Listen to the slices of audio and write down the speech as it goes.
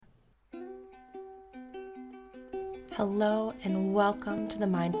Hello and welcome to the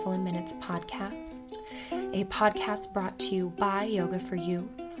Mindful in Minutes podcast, a podcast brought to you by Yoga for You,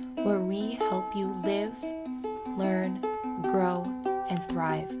 where we help you live, learn, grow, and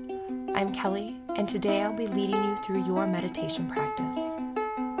thrive. I'm Kelly, and today I'll be leading you through your meditation practice.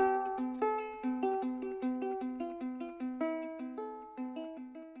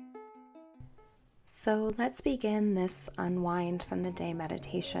 So let's begin this unwind from the day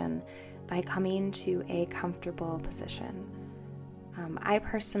meditation by coming to a comfortable position. I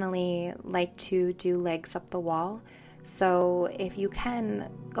personally like to do legs up the wall, so if you can,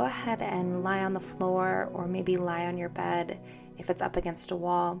 go ahead and lie on the floor or maybe lie on your bed if it's up against a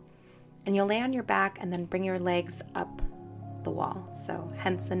wall, and you'll lay on your back and then bring your legs up the wall, so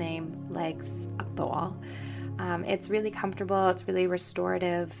hence the name, legs up the wall. It's really comfortable, it's really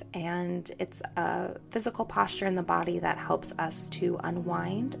restorative, and it's a physical posture in the body that helps us to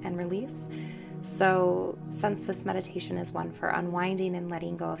unwind and release. So since this meditation is one for unwinding and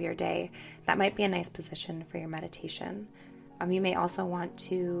letting go of your day, that might be a nice position for your meditation. You may also want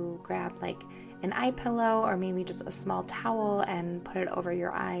to grab like an eye pillow or maybe just a small towel and put it over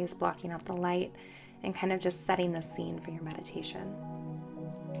your eyes, blocking out the light and kind of just setting the scene for your meditation.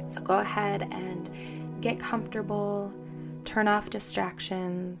 So go ahead and get comfortable, turn off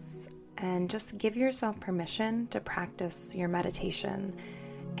distractions, and just give yourself permission to practice your meditation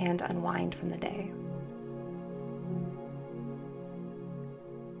and unwind from the day.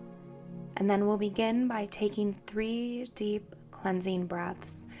 And then we'll begin by taking 3 deep cleansing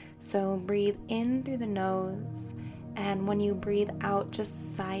breaths. So breathe in through the nose, and when you breathe out,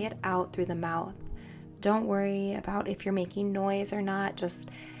 just sigh it out through the mouth. Don't worry about if you're making noise or not,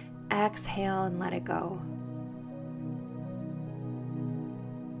 just exhale and let it go.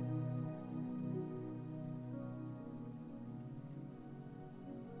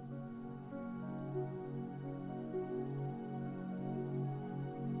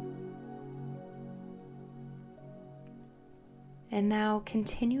 And now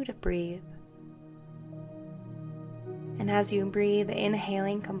continue to breathe. And as you breathe,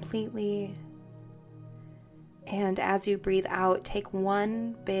 inhaling completely, and as you breathe out, take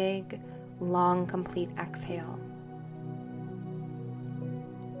one big, long, complete exhale.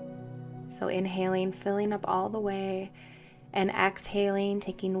 So inhaling, filling up all the way, and exhaling,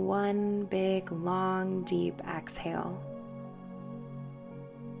 taking one big, long, deep exhale.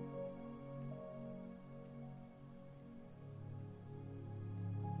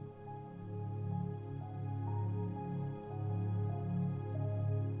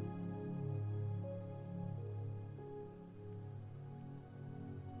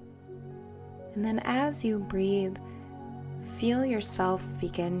 And then as you breathe, feel yourself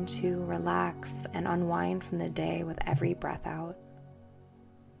begin to relax and unwind from the day with every breath out.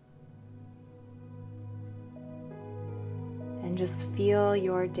 And just feel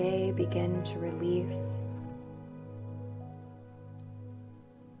your day begin to release.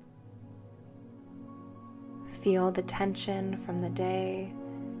 Feel the tension from the day,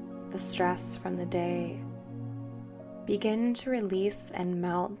 the stress from the day. Begin to release and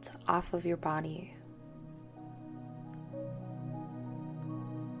melt off of your body.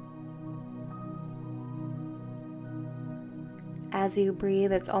 As you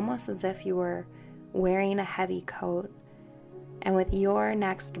breathe, it's almost as if you were wearing a heavy coat, and with your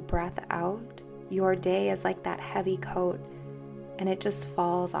next breath out, your day is like that heavy coat, and it just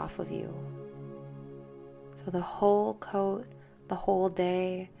falls off of you. So the whole coat, the whole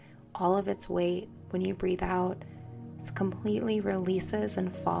day, all of its weight, when you breathe out, completely releases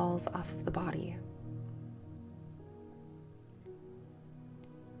and falls off of the body.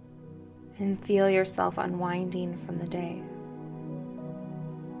 And feel yourself unwinding from the day.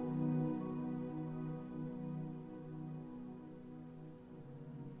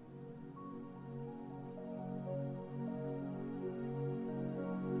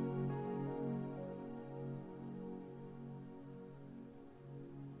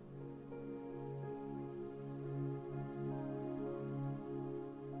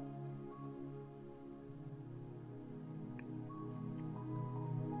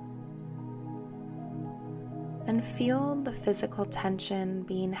 And feel the physical tension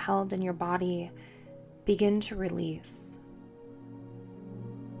being held in your body begin to release.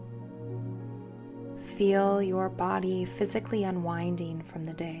 Feel your body physically unwinding from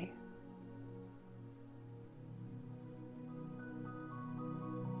the day.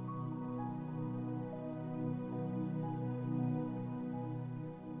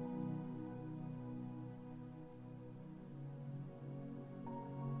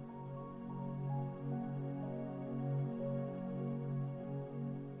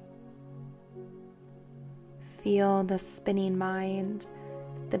 feel the spinning mind,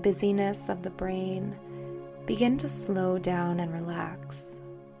 the busyness of the brain begin to slow down and relax.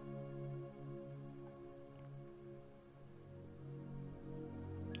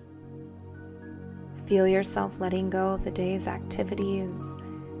 Feel yourself letting go of the day's activities,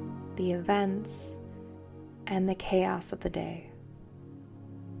 the events, and the chaos of the day.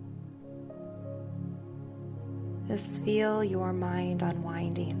 Just feel your mind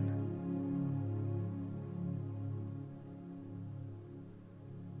unwinding.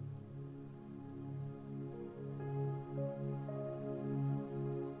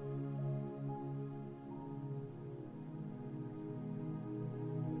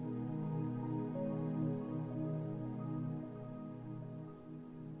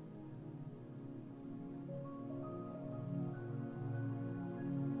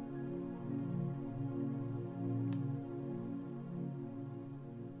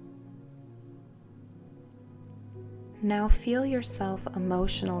 Now feel yourself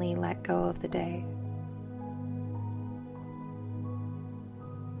emotionally let go of the day.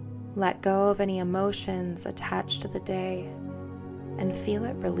 Let go of any emotions attached to the day and feel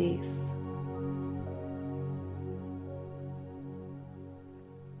it release.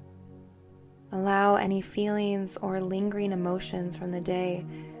 Allow any feelings or lingering emotions from the day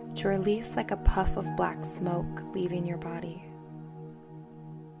to release like a puff of black smoke leaving your body.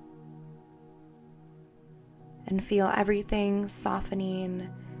 And feel everything softening,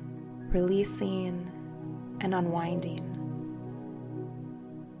 releasing, and unwinding.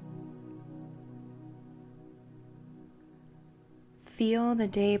 Feel the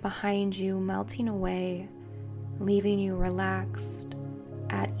day behind you melting away, leaving you relaxed,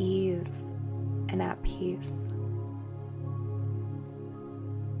 at ease, and at peace.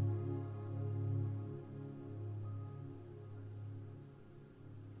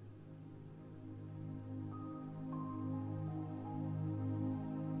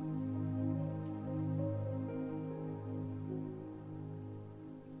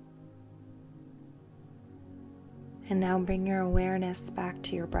 And now bring your awareness back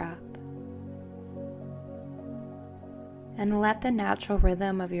to your breath. And let the natural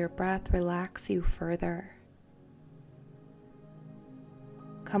rhythm of your breath relax you further.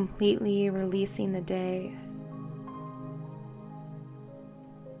 Completely releasing the day.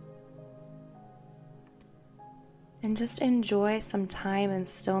 And just enjoy some time in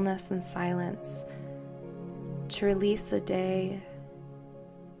stillness and silence to release the day,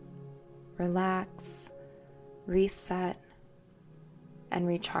 relax, reset, and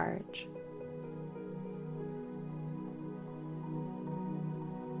recharge.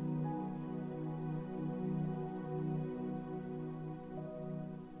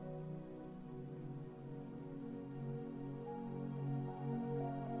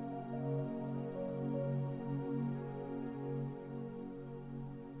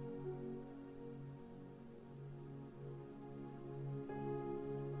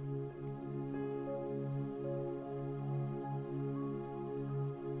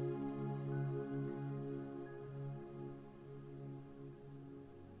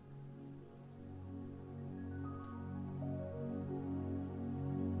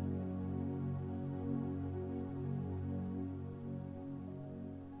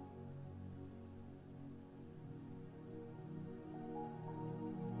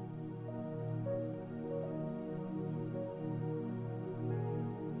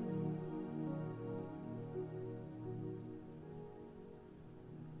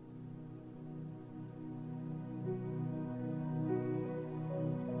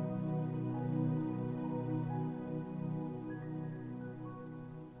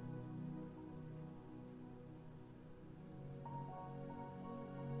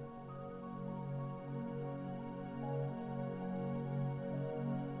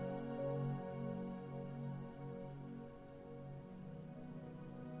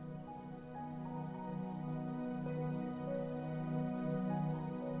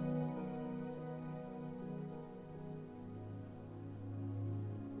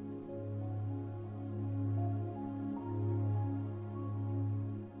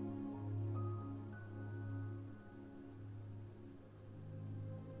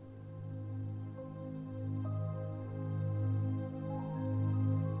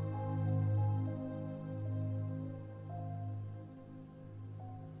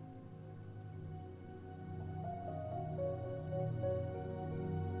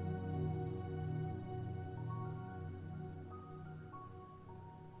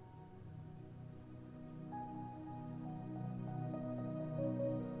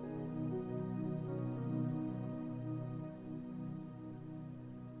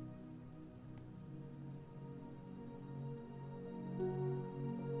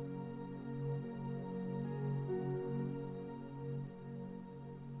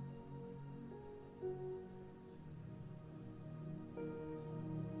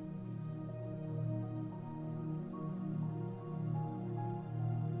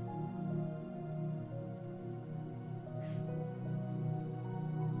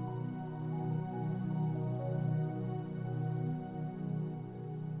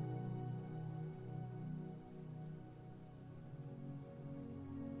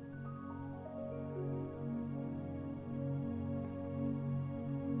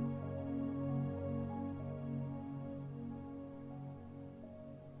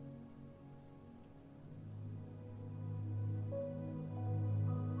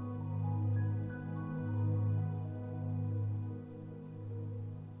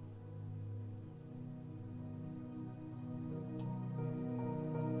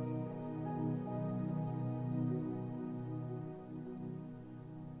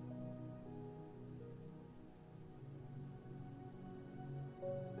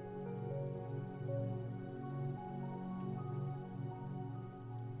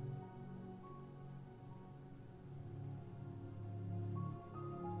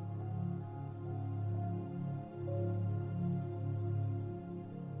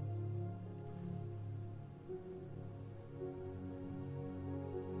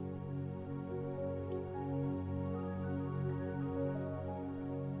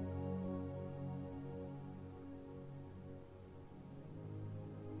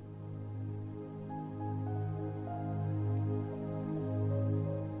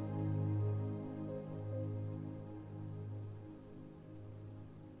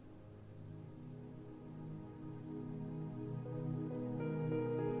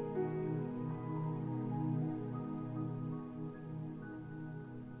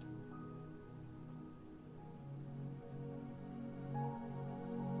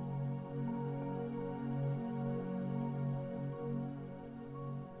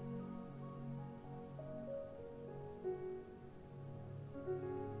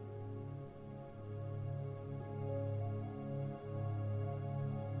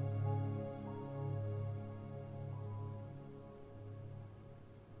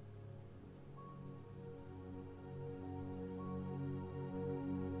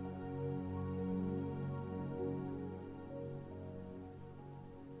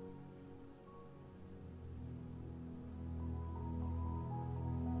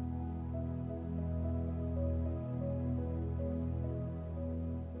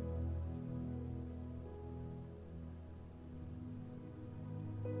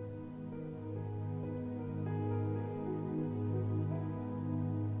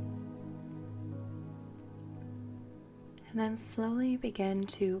 And then slowly begin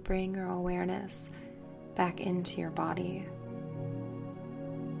to bring your awareness back into your body.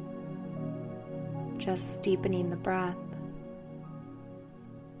 Just deepening the breath.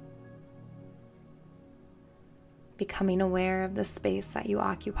 Becoming aware of the space that you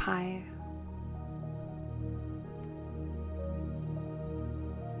occupy.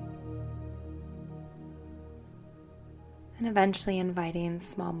 And eventually inviting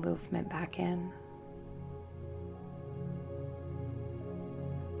small movement back in.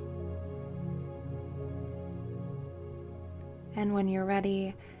 And when you're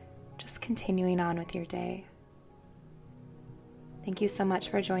ready, just continuing on with your day. Thank you so much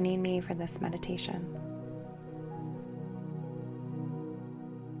for joining me for this meditation.